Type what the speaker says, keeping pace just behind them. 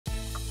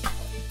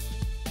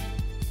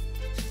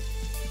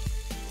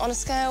On a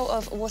scale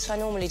of what I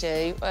normally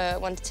do,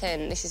 1 to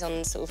 10, this is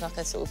on sort of like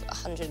a sort of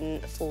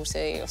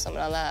 140 or something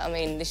like that. I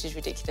mean, this is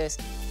ridiculous.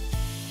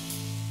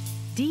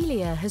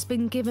 Delia has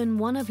been given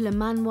one of Le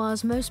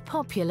Manoir's most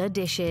popular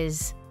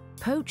dishes,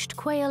 poached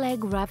quail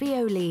egg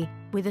ravioli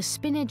with a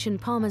spinach and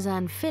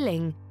parmesan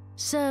filling,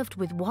 served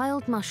with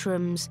wild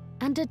mushrooms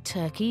and a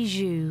turkey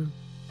jus.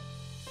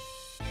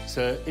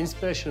 The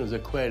inspiration of the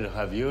quail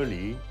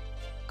ravioli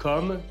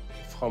comes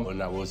from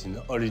when I was in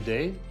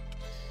holiday,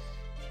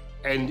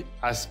 and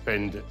I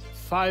spent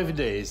 5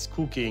 days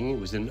cooking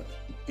with an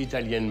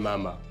Italian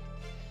mama.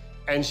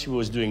 And she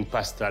was doing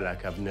pasta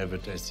like I've never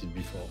tasted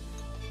before.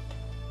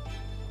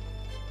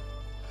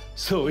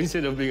 So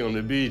instead of being on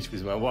the beach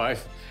with my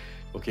wife,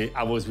 okay,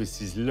 I was with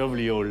this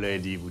lovely old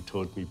lady who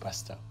taught me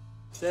pasta.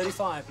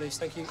 35, please,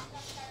 thank you.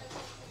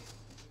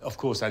 Of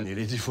course, I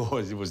nearly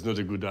divorced. It was not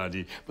a good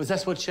idea. But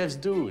that's what chefs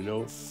do, you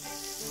know?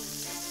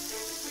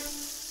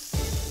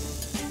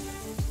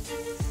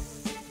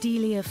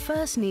 Delia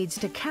first needs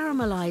to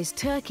caramelize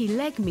turkey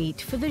leg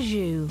meat for the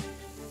jus.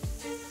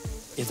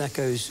 If that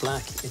goes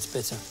black, it's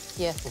bitter.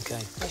 Yeah. OK,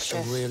 Yes, so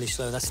chef. really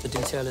slow. That's the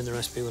detail in the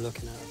recipe we're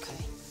looking at. OK.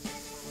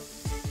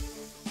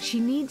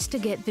 She needs to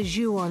get the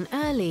jus on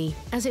early,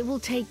 as it will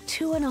take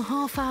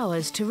 2.5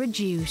 hours to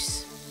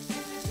reduce.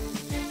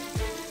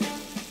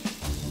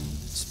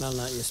 Smell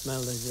that, you smell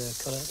the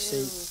colour.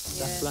 See,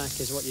 yeah. that black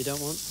is what you don't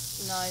want.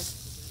 No.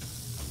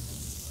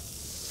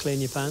 Clean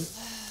your pan.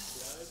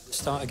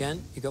 Start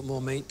again. You got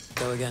more meat.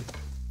 Go again.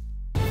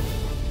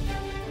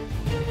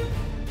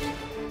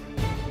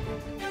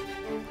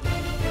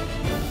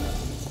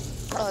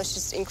 Oh, it's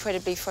just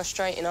incredibly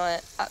frustrating. I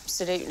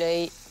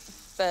absolutely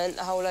burnt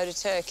a whole load of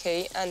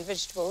turkey and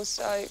vegetables,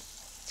 so...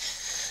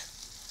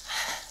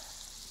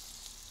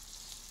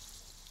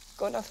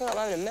 God, I feel like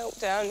I'm having a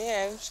meltdown,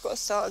 yeah. I've just got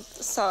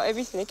to start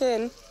everything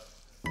again.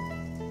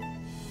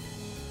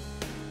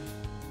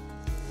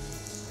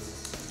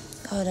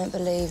 Oh, I don't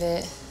believe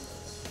it.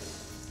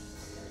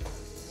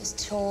 It's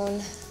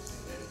torn.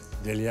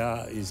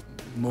 Delia is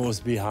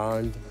most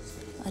behind.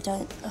 I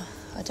don't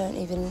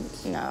even...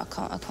 No,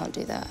 I can't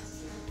do that.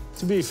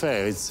 To be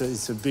fair,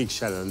 it's a big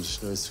challenge.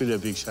 You know, it's really a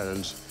big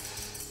challenge.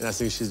 And I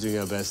think she's doing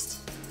her best.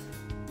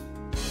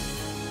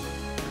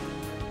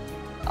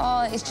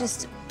 Oh, it's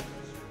just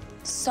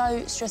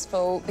so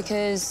stressful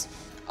because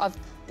I've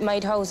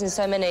made holes in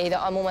so many that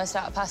I'm almost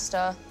out of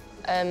pasta.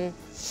 And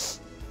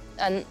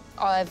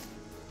I've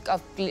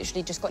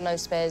literally just got no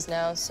spares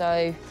now,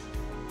 so...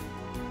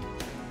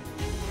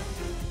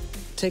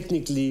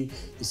 Technically,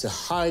 it's a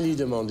highly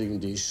demanding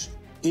dish.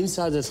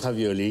 Inside the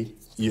ravioli,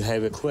 you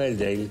have a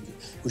quail egg,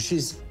 which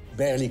is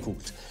barely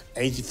cooked.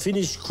 And it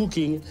finished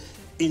cooking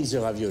in the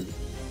ravioli.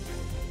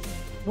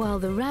 While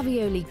the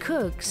ravioli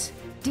cooks,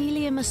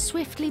 Delia must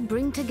swiftly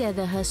bring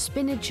together her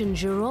spinach and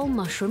girole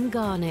mushroom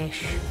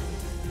garnish.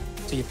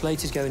 So your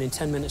plate is going in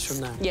 10 minutes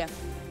from now? Yeah.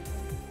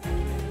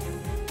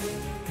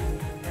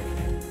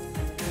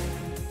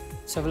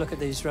 Let's have a look at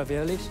these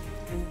raviolis.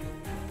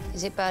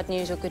 Is it bad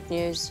news or good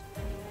news?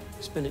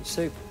 Spinach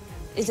soup.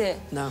 Is it?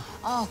 No.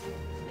 Oh.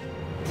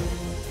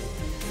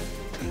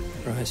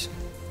 Right.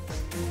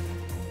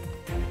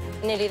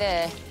 Nearly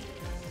there.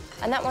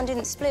 And that one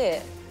didn't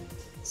split.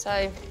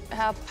 So,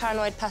 how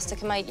paranoid pasta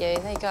can make you.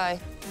 There you go.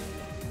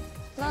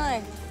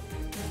 No.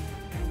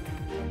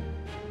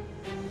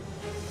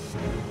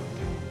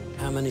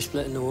 How many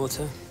split in the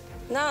water?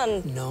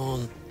 None.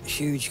 None.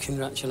 Huge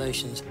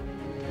congratulations.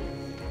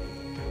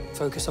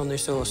 Focus on the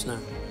sauce now.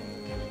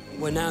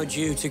 We're now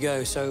due to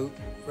go, so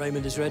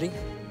Raymond is ready.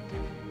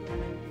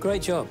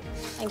 Great job.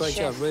 Great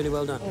job. Really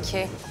well done. Thank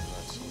you.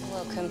 You're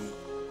welcome.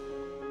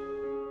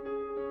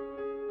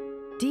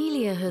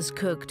 Delia has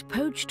cooked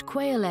poached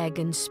quail egg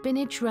and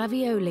spinach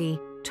ravioli,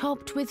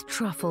 topped with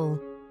truffle,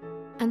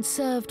 and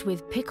served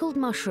with pickled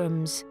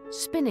mushrooms,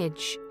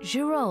 spinach,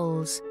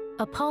 giroles,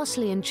 a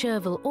parsley and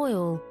chervil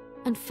oil,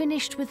 and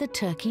finished with a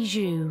turkey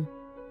jus.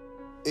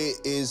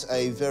 It is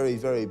a very,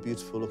 very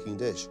beautiful-looking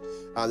dish.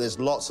 And there's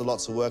lots and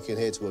lots of work in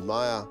here to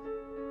admire.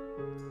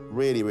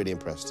 Really, really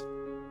impressed.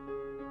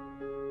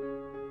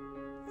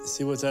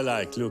 See what I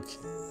like? Look,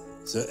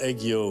 the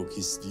egg yolk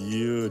is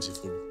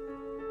beautiful.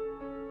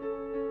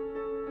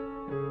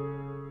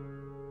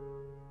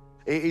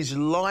 It is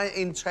light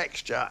in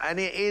texture and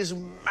it is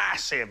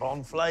massive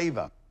on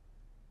flavour.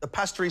 The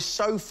pasta is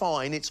so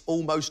fine, it's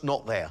almost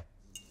not there.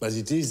 But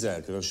it is there,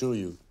 I can assure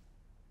you.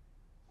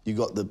 You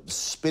got the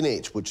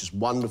spinach, which is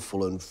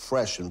wonderful and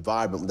fresh and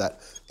vibrant with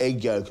that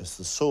egg yolk as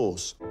the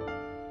sauce.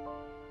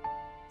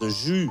 The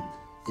jus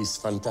is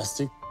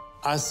fantastic.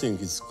 I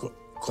think it's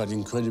quite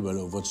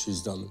incredible of what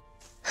she's done.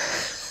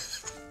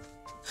 4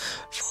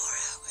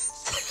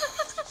 hours.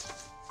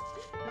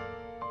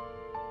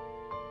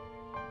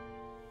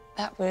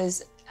 That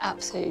was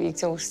absolutely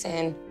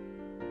exhausting.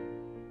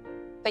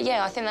 But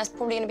yeah, I think that's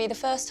probably going to be the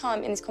first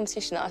time in this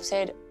competition that I've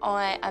said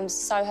I am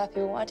so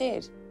happy with what I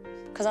did.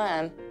 Because I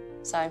am.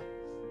 So